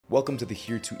Welcome to the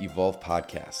Here to Evolve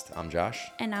podcast. I'm Josh.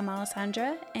 And I'm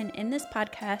Alessandra. And in this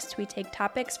podcast, we take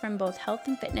topics from both health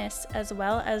and fitness, as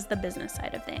well as the business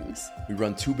side of things. We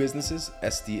run two businesses,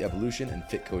 SD Evolution and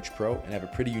Fit Coach Pro, and have a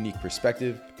pretty unique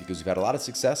perspective because we've had a lot of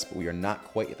success, but we are not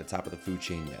quite at the top of the food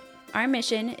chain yet. Our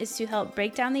mission is to help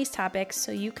break down these topics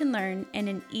so you can learn in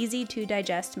an easy to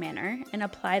digest manner and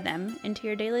apply them into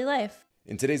your daily life.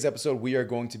 In today's episode, we are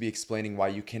going to be explaining why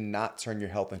you cannot turn your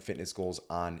health and fitness goals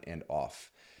on and off.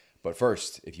 But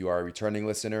first, if you are a returning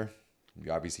listener,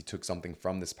 you obviously took something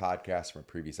from this podcast from a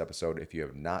previous episode. If you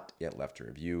have not yet left a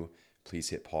review, please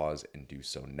hit pause and do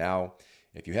so now.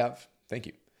 If you have, thank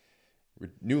you.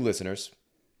 New listeners,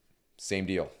 same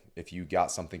deal. If you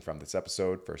got something from this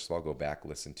episode, first of all, go back,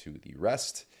 listen to the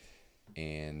rest.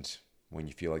 And when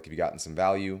you feel like you've gotten some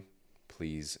value,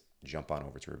 please jump on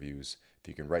over to reviews. If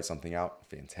you can write something out,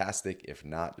 fantastic. If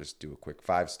not, just do a quick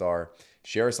 5-star.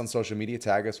 Share us on social media,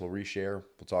 tag us, we'll reshare.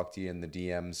 We'll talk to you in the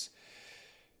DMs.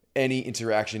 Any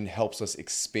interaction helps us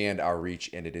expand our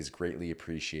reach, and it is greatly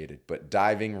appreciated. But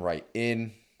diving right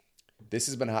in, this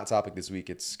has been a hot topic this week.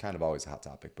 It's kind of always a hot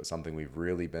topic, but something we've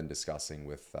really been discussing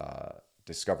with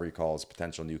discovery calls,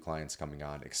 potential new clients coming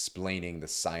on, explaining the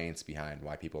science behind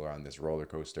why people are on this roller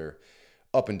coaster,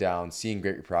 up and down, seeing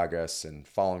great progress and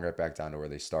falling right back down to where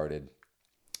they started.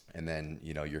 And then,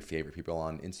 your favorite people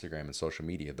on Instagram and social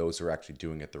media, those who are actually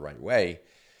doing it the right way,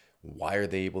 why are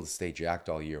they able to stay jacked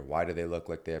all year? Why do they look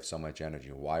like they have so much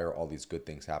energy? Why are all these good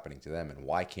things happening to them? And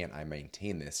why can't I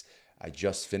maintain this? I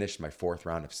just finished my 4th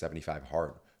round of 75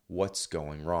 hard. What's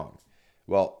going wrong?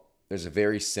 Well, there's a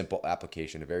very simple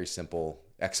application, a very simple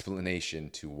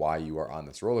explanation to why you are on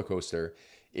this roller coaster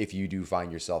if you do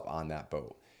find yourself on that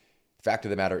boat. Fact of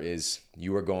the matter is,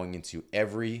 you are going into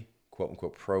every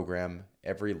quote-unquote program,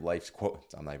 every life quote,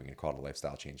 I'm not even going to call it a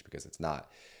lifestyle change because it's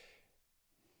not.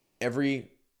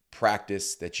 Every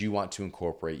practice that you want to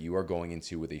incorporate, you are going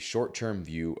into with a short-term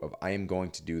view of, I am going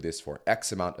to do this for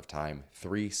X amount of time,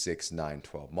 3, 6, 9,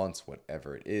 12 months,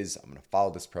 whatever it is. I'm going to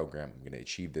follow this program. I'm going to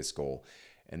achieve this goal,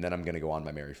 and then I'm going to go on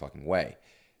my merry fucking way.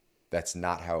 That's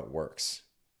not how it works.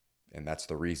 And that's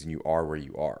the reason you are where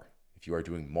you are. If you are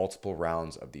doing multiple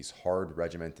rounds of these hard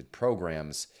regimented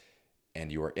programs, and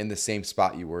you are in the same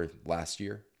spot you were last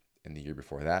year, and the year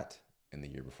before that, and the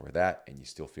year before that, and you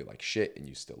still feel like shit, and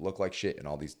you still look like shit, and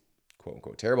all these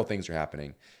quote-unquote terrible things are happening.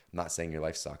 I'm not saying your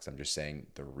life sucks. I'm just saying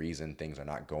the reason things are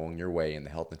not going your way in the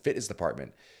health and fitness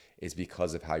department is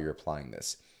because of how you're applying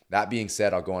this. That being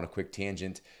said, I'll go on a quick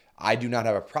tangent. I do not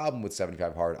have a problem with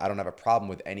 75 hard. I don't have a problem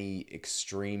with any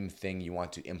extreme thing you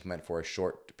want to implement for a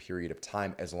short period of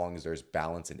time, as long as there's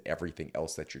balance in everything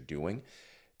else that you're doing.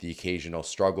 The occasional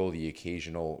struggle, the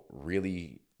occasional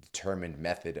really determined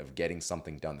method of getting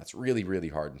something done that's really, really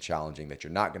hard and challenging that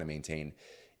you're not going to maintain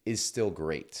is still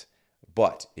great.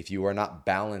 But if you are not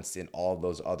balanced in all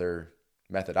those other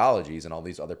methodologies and all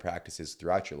these other practices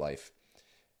throughout your life,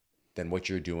 then what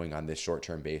you're doing on this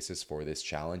short-term basis for this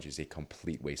challenge is a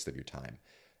complete waste of your time.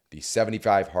 The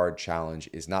 75 hard challenge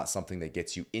is not something that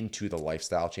gets you into the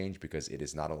lifestyle change, because it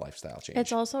is not a lifestyle change.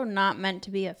 It's also not meant to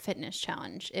be a fitness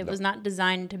challenge. It was not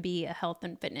designed to be a health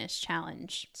and fitness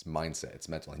challenge. It's mindset, it's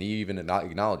mental. And he even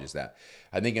acknowledges that.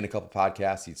 I think in a couple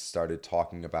podcasts, he started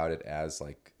talking about it as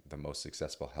like the most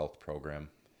successful health program.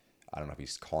 I don't know if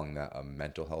he's calling that a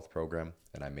mental health program,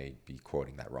 and I may be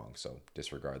quoting that wrong, so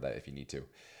disregard that if you need to.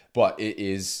 But it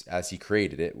is, as he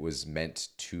created it, was meant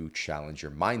to challenge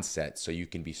your mindset so you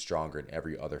can be stronger in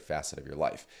every other facet of your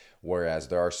life. Whereas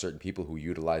there are certain people who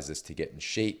utilize this to get in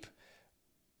shape,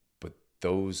 but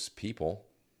those people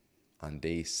on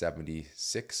day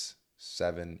 76,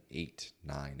 7, 8,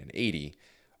 9, and 80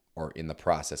 are in the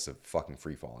process of fucking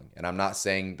free falling. And I'm not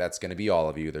saying that's going to be all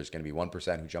of you. There's going to be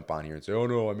 1% who jump on here and say, oh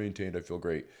no, I maintained, I feel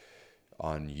great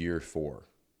on year 4.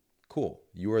 Cool.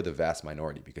 You are the vast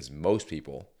minority, because most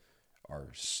people are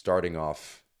starting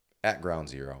off at ground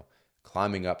zero,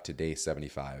 climbing up to day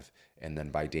 75, and then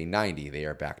by day 90, they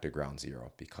are back to ground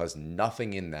zero, because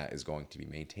nothing in that is going to be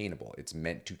maintainable. It's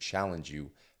meant to challenge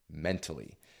you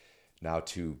mentally. Now,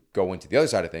 to go into the other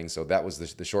side of things, so that was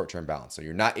the short-term balance. So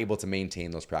you're not able to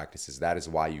maintain those practices. That is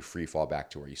why you free fall back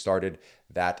to where you started.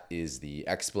 That is the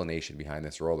explanation behind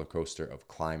this roller coaster of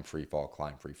climb, free fall,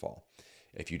 climb, free fall.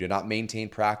 If you do not maintain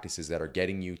practices that are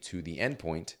getting you to the end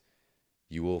point,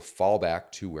 you will fall back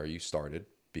to where you started,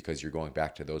 because you're going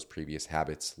back to those previous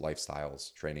habits,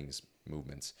 lifestyles, trainings,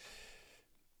 movements.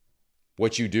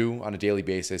 What you do on a daily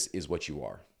basis is what you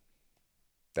are.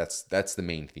 That's the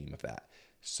main theme of that.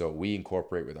 So we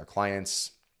incorporate with our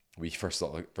clients. We first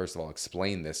of all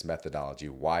explain this methodology,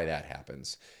 why that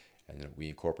happens. And then we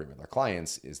incorporate with our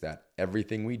clients is that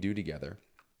everything we do together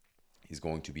is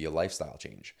going to be a lifestyle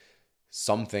change.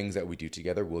 Some things that we do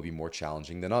together will be more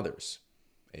challenging than others.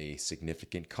 A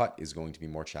significant cut is going to be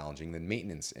more challenging than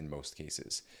maintenance in most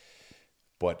cases.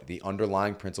 But the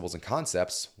underlying principles and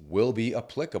concepts will be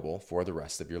applicable for the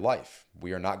rest of your life.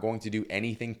 We are not going to do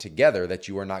anything together that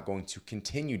you are not going to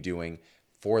continue doing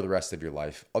for the rest of your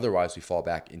life. Otherwise, we fall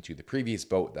back into the previous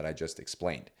boat that I just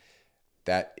explained.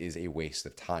 That is a waste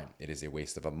of time. It is a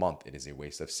waste of a month. It is a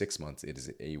waste of 6 months. It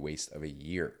is a waste of a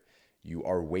year. You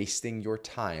are wasting your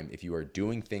time if you are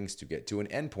doing things to get to an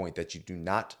endpoint that you do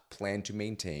not plan to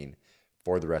maintain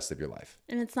for the rest of your life.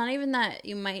 And it's not even that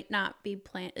you might not be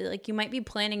you might be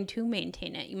planning to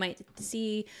maintain it. You might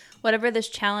see whatever this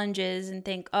challenge is and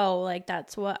think, oh, like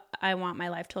that's what I want my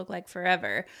life to look like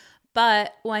forever.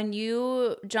 But when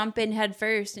you jump in head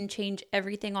first and change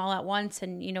everything all at once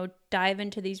and, dive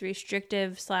into these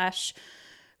restrictive /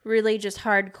 really just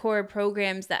hardcore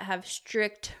programs that have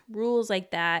strict rules like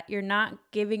that, you're not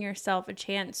giving yourself a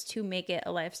chance to make it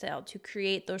a lifestyle, to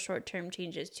create those short-term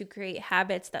changes, to create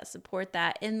habits that support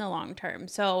that in the long term.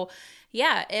 So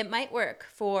yeah, it might work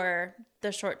for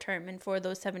the short term and for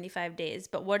those 75 days,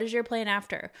 but what is your plan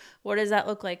after? What does that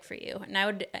look like for you?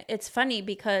 And it's funny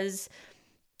because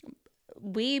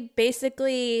we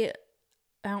basically,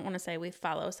 I don't want to say we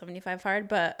follow 75 hard,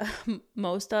 but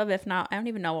most of, if not, I don't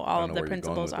even know what all of the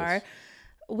principles are.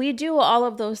 We do all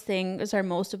of those things or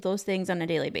most of those things on a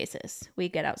daily basis. We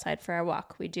get outside for our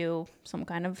walk. We do some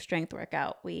kind of strength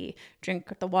workout. We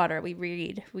drink the water. We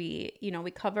read. We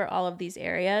cover all of these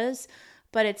areas,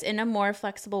 but it's in a more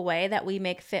flexible way that we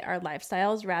make fit our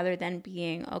lifestyles rather than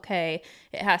being, okay,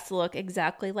 it has to look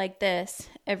exactly like this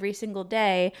every single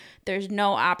day. There's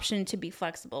no option to be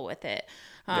flexible with it.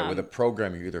 With a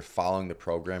program, you're either following the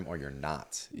program or you're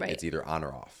not. Right. It's either on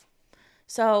or off.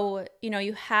 So,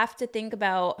 you have to think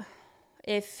about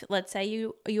if, let's say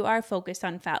you are focused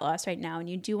on fat loss right now and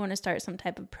you do want to start some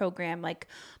type of program like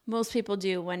most people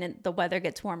do when the weather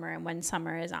gets warmer and when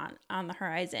summer is on the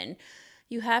horizon.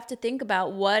 You have to think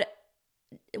about what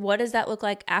does that look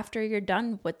like after you're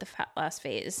done with the fat loss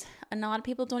phase? And a lot of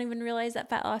people don't even realize that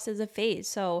fat loss is a phase.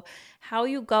 So how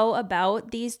you go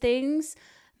about these things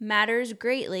matters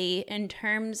greatly in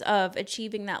terms of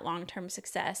achieving that long-term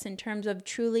success, in terms of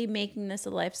truly making this a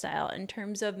lifestyle, in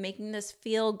terms of making this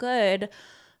feel good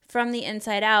from the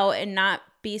inside out and not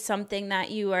be something that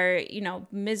you are,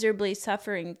 miserably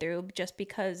suffering through just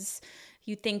because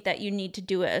you think that you need to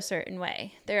do it a certain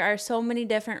way. There are so many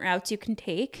different routes you can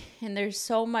take, and there's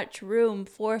so much room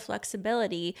for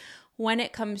flexibility when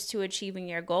it comes to achieving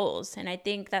your goals. And I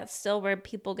think that's still where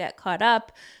people get caught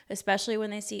up, especially when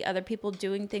they see other people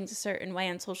doing things a certain way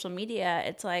on social media.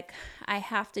 It's like, I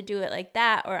have to do it like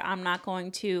that, or I'm not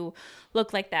going to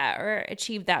look like that or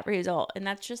achieve that result. And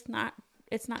that's just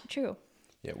it's not true.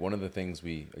 Yeah, one of the things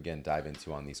we, again, dive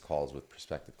into on these calls with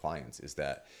prospective clients is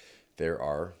that there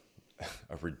are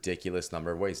a ridiculous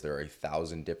number of ways. There are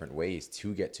 1,000 different ways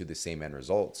to get to the same end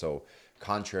result. So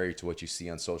contrary to what you see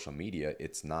on social media,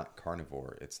 it's not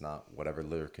carnivore. It's not whatever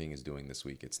Liver King is doing this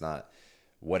week. It's not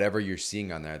whatever you're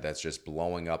seeing on there that's just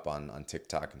blowing up on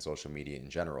TikTok and social media in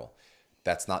general.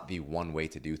 That's not the one way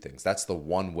to do things. That's the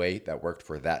one way that worked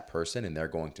for that person, and they're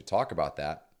going to talk about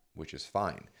that, which is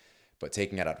fine. But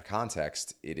taking it out of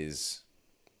context, it is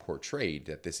portrayed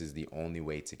that this is the only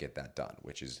way to get that done,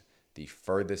 which is the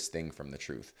furthest thing from the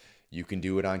truth. You can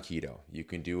do it on keto. You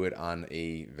can do it on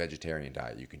a vegetarian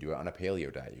diet. You can do it on a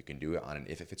paleo diet. You can do it on an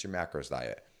if it fits your macros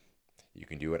diet. You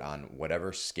can do it on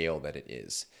whatever scale that it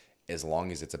is, as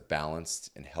long as it's a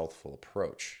balanced and healthful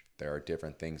approach. There are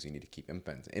different things you need to keep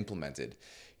implemented.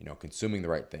 Consuming the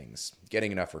right things,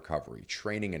 getting enough recovery,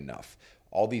 training enough.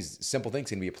 All these simple things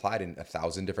can be applied in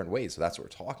 1,000 different ways. So that's what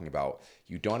we're talking about.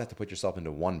 You don't have to put yourself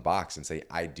into one box and say,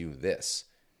 I do this.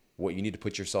 What you need to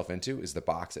put yourself into is the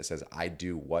box that says, I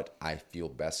do what I feel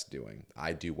best doing.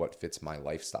 I do what fits my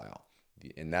lifestyle.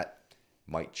 And that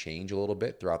might change a little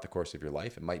bit throughout the course of your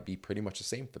life. It might be pretty much the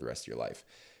same for the rest of your life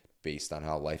based on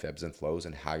how life ebbs and flows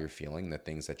and how you're feeling, the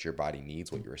things that your body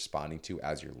needs, what you're responding to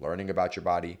as you're learning about your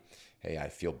body. Hey, I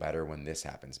feel better when this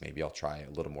happens. Maybe I'll try a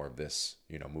little more of this,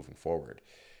 moving forward.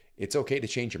 It's okay to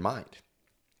change your mind.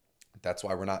 That's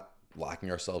why we're not locking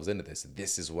ourselves into this.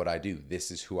 This is what I do. This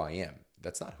is who I am.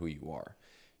 That's not who you are.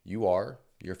 You are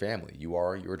your family. You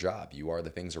are your job. You are the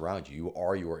things around you. You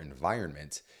are your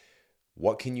environment.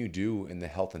 What can you do in the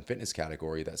health and fitness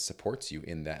category that supports you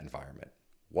in that environment?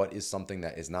 What is something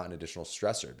that is not an additional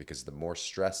stressor? Because the more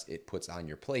stress it puts on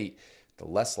your plate, the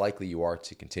less likely you are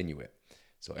to continue it.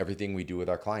 So everything we do with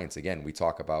our clients, again, we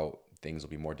talk about things will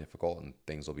be more difficult and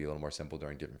things will be a little more simple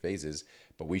during different phases,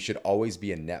 but we should always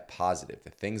be a net positive. The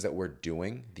things that we're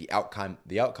doing, the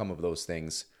outcome of those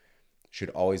things should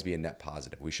always be a net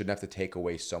positive. We shouldn't have to take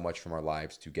away so much from our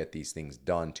lives to get these things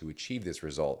done, to achieve this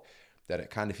result, that it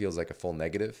kind of feels like a full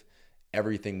negative.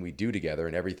 Everything we do together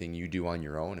and everything you do on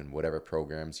your own and whatever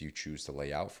programs you choose to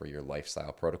lay out for your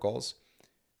lifestyle protocols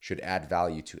should add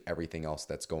value to everything else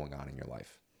that's going on in your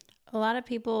life. A lot of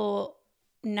people,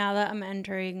 now that I'm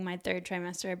entering my 3rd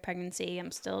trimester of pregnancy,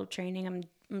 I'm still training,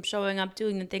 I'm showing up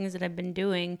doing the things that I've been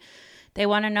doing. They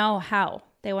want to know how.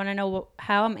 They want to know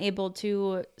how I'm able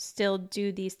to still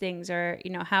do these things, or,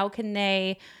 how can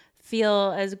they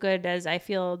feel as good as I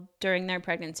feel during their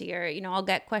pregnancy, or, I'll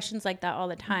get questions like that all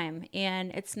the time.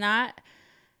 And it's not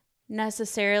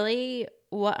necessarily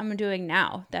what I'm doing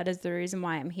now that is the reason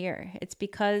why I'm here. It's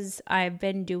because I've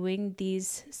been doing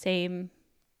these same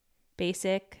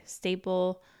basic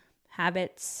staple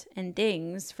habits and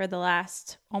things for the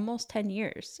last almost 10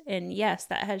 years. And yes,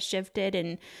 that has shifted,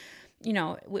 and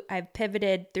I've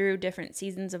pivoted through different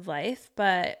seasons of life,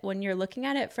 but when you're looking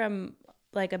at it from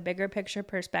like a bigger picture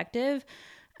perspective,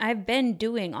 I've been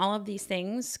doing all of these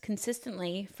things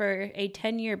consistently for a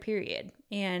 10-year period.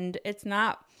 And it's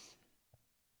not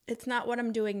what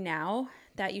I'm doing now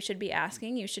that you should be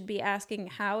asking. You should be asking,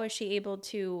 how is she able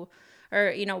to,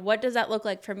 or, what does that look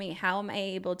like for me? How am I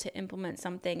able to implement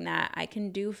something that I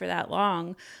can do for that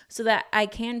long so that I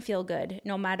can feel good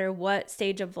no matter what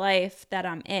stage of life that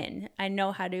I'm in? I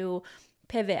know how to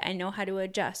pivot. I know how to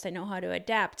adjust. I know how to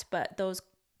adapt. But those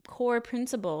core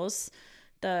principles,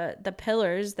 the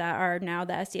pillars that are now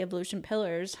the SD Evolution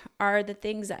pillars, are the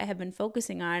things that I have been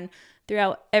focusing on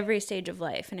throughout every stage of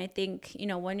life. And I think,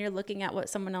 when you're looking at what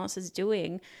someone else is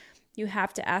doing, you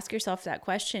have to ask yourself that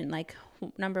question. Like,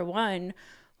 number one,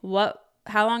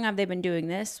 how long have they been doing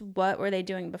this? What were they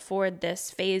doing before this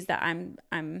phase that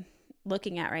I'm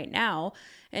looking at right now?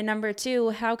 And number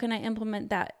two, how can I implement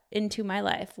that into my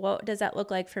life? What does that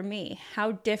look like for me?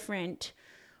 How different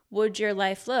would your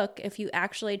life look if you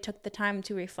actually took the time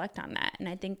to reflect on that? And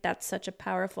I think that's such a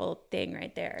powerful thing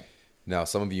right there. Now,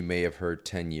 some of you may have heard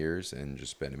 10 years and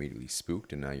just been immediately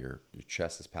spooked, and now your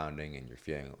chest is pounding and you're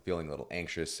feeling a little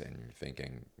anxious, and you're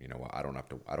thinking, what, I don't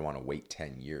want to wait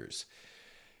 10 years.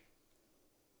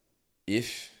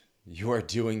 If you are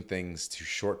doing things to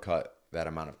shortcut that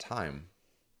amount of time,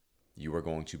 you are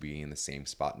going to be in the same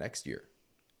spot next year,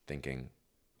 thinking,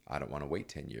 I don't want to wait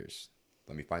 10 years.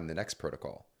 Let me find the next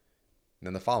protocol. And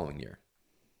then the following year,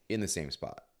 in the same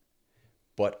spot.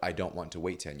 But I don't want to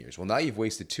wait 10 years. Well, now you've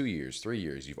wasted 2 years, 3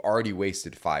 years. You've already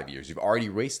wasted 5 years. You've already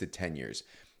wasted 10 years.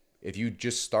 If you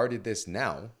just started this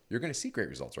now, you're going to see great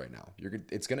results right now.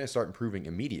 It's going to start improving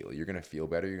immediately. You're going to feel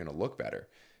better. You're going to look better.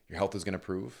 Your health is going to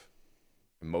improve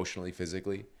emotionally,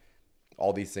 physically.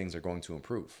 All these things are going to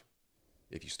improve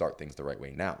if you start things the right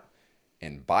way now.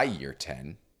 And by year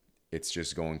 10, it's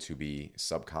just going to be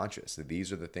subconscious.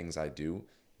 These are the things I do.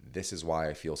 This is why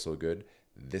I feel so good.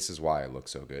 This is why I look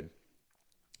so good.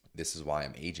 This is why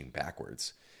I'm aging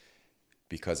backwards,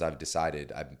 because I've decided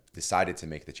to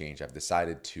make the change. I've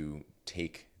decided to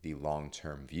take the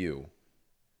long-term view,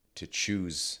 to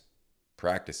choose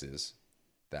practices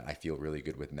that I feel really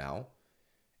good with now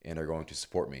and are going to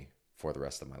support me for the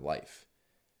rest of my life.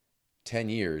 10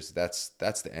 years, that's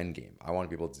the end game. I want to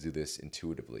be able to do this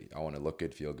intuitively. I want to look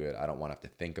good, feel good. I don't want to have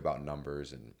to think about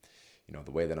numbers and,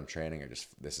 the way that I'm training.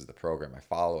 This is the program I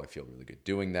follow. I feel really good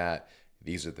doing that.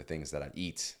 These are the things that I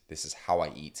eat. This is how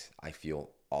I eat. I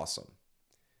feel awesome.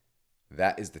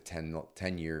 That is the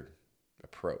 10-year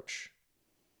approach.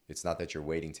 It's not that you're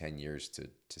waiting 10 years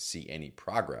to see any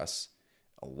progress.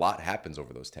 A lot happens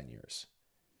over those 10 years.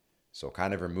 So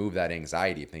kind of remove that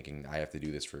anxiety of thinking I have to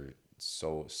do this for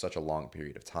such a long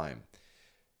period of time.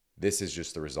 This is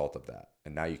just the result of that.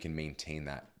 And now you can maintain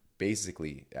that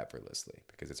basically effortlessly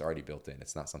because it's already built in.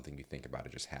 It's not something you think about.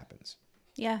 It just happens.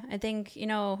 Yeah, I think,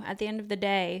 at the end of the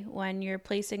day, when you're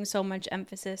placing so much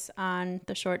emphasis on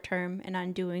the short term and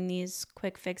on doing these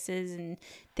quick fixes and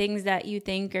things that you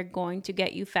think are going to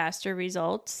get you faster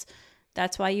results,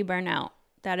 that's why you burn out.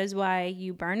 That is why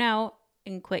you burn out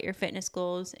and quit your fitness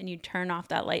goals and you turn off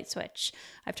that light switch.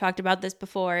 I've talked about this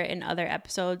before in other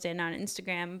episodes and on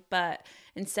Instagram, but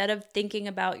instead of thinking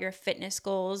about your fitness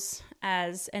goals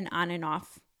as an on and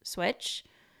off switch,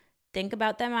 think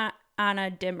about them on a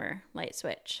dimmer light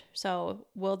switch. So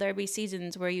will there be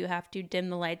seasons where you have to dim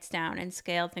the lights down and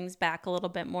scale things back a little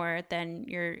bit more than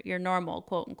your normal,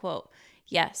 quote unquote?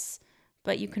 Yes,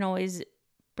 but you can always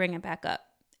bring it back up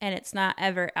and it's not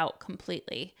ever out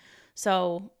completely.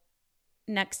 So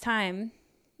next time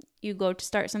you go to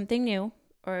start something new,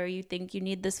 or you think you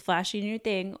need this flashy new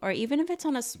thing, or even if it's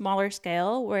on a smaller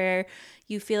scale where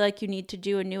you feel like you need to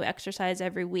do a new exercise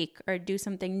every week or do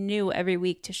something new every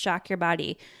week to shock your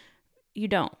body, you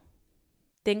don't.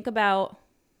 Think about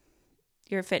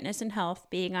your fitness and health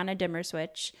being on a dimmer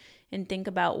switch, and think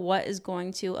about what is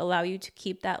going to allow you to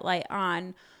keep that light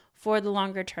on for the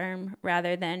longer term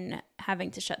rather than having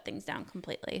to shut things down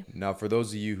completely. Now, for those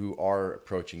of you who are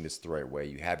approaching this the right way,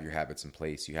 you have your habits in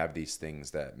place, you have these things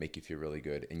that make you feel really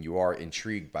good, and you are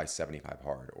intrigued by 75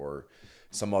 Hard or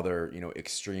some other,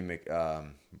 extreme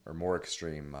or more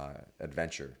extreme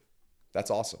adventure.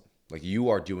 That's awesome. Like, you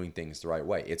are doing things the right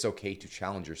way. It's okay to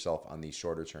challenge yourself on these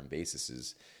shorter term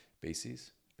shorter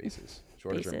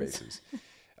term bases.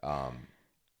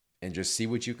 And just see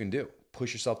what you can do.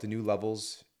 Push yourself to new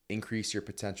levels, increase your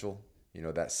potential,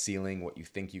 that ceiling, what you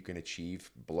think you can achieve,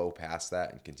 blow past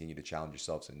that and continue to challenge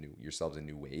yourselves in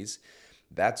new ways.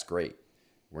 That's great.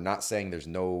 We're not saying there's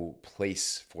no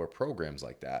place for programs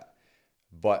like that,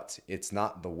 but it's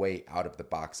not the way out of the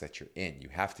box that you're in. You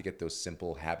have to get those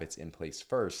simple habits in place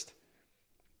first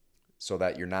so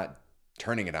that you're not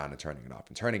turning it on and turning it off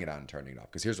and turning it on and turning it off.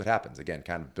 Because here's what happens. Again,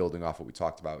 kind of building off what we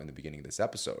talked about in the beginning of this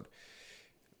episode.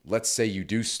 Let's say you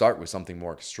do start with something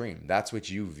more extreme. That's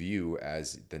what you view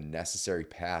as the necessary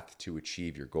path to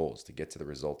achieve your goals, to get to the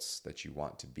results that you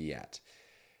want to be at.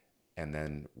 And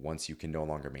then once you can no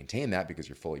longer maintain that because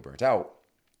you're fully burnt out,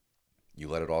 you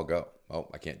let it all go. Oh,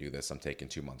 I can't do this. I'm taking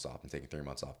 2 months off. I'm taking 3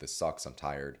 months off. This sucks. I'm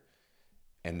tired.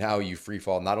 And now you free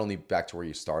fall not only back to where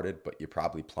you started, but you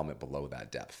probably plummet below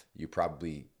that depth. You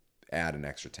probably add an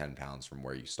extra 10 pounds from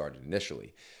where you started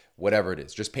initially. Whatever it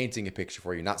is, just painting a picture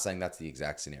for you. Not saying that's the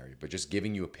exact scenario, but just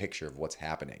giving you a picture of what's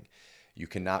happening. You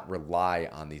cannot rely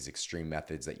on these extreme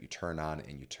methods that you turn on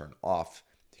and you turn off,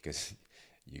 because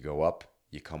you go up,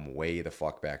 you come way the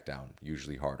fuck back down,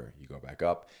 usually harder. You go back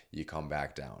up, you come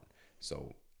back down.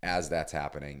 So as that's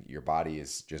happening, your body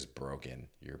is just broken.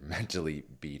 You're mentally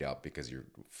beat up because you're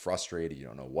frustrated. You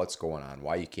don't know what's going on,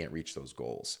 why you can't reach those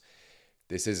goals.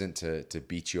 This isn't to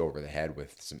beat you over the head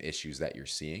with some issues that you're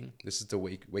seeing. This is to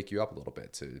wake you up a little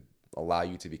bit, to allow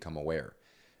you to become aware.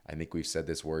 I think we've said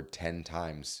this word 10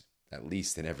 times, at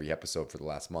least in every episode for the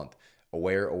last month.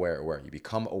 Aware, aware, aware. You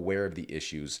become aware of the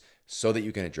issues so that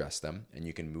you can address them and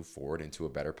you can move forward into a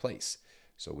better place.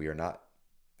 So we are not,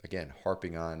 again,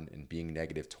 harping on and being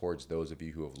negative towards those of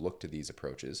you who have looked to these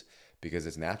approaches, because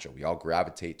it's natural. We all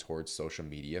gravitate towards social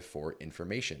media for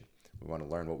information. We want to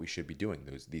learn what we should be doing.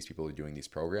 These people are doing these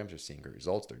programs, they're seeing great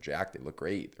results, they're jacked, they look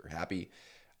great, they're happy.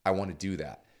 I want to do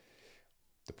that.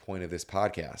 The point of this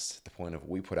podcast, the point of what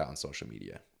we put out on social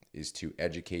media, is to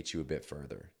educate you a bit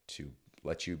further, to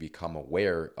let you become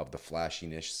aware of the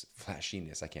flashiness,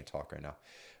 I can't talk right now,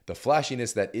 the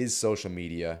flashiness that is social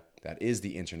media, that is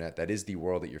the internet, that is the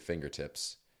world at your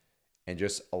fingertips, and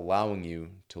just allowing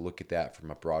you to look at that from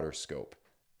a broader scope.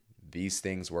 These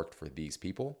things worked for these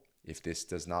people. If this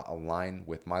does not align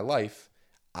with my life,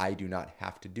 I do not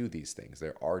have to do these things.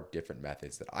 There are different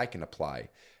methods that I can apply,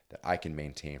 that I can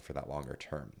maintain for that longer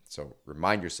term. So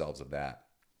remind yourselves of that.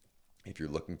 If you're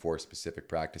looking for specific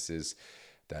practices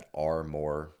that are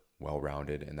more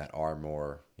well-rounded and that are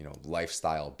more,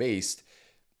 lifestyle based,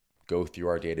 go through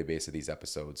our database of these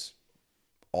episodes.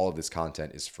 All of this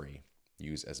content is free.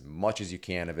 Use as much as you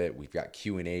can of it. We've got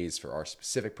Q&As for our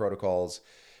specific protocols.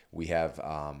 We have,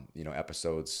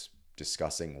 episodes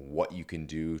discussing what you can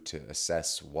do to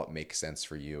assess what makes sense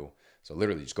for you. So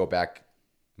literally just go back.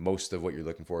 Most of what you're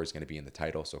looking for is going to be in the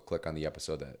title. So click on the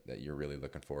episode that you're really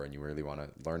looking for and you really want to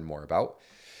learn more about.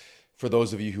 For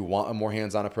those of you who want a more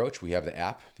hands-on approach, we have the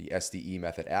app, the SDE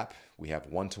Method app. We have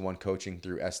one-to-one coaching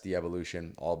through SD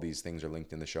Evolution. All these things are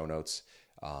linked in the show notes.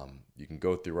 You can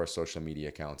go through our social media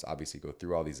accounts, obviously go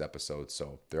through all these episodes.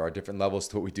 So there are different levels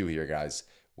to what we do here, guys.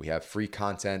 We have free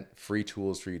content, free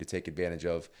tools for you to take advantage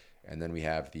of. And then we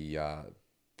have the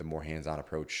more hands-on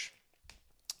approach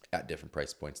at different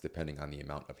price points, depending on the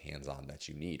amount of hands-on that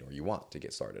you need or you want to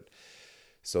get started.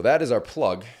 So that is our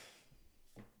plug.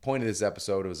 Point of this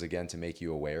episode was, again, to make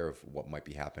you aware of what might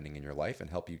be happening in your life and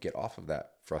help you get off of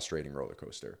that frustrating roller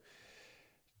coaster.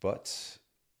 But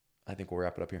I think we'll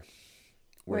wrap it up here.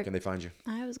 Where can they find you?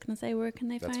 I was going to say, where can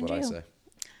they find you? That's what I say.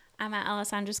 I'm at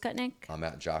Alessandra Skutnik. I'm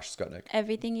at Josh Skutnik.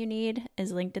 Everything you need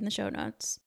is linked in the show notes.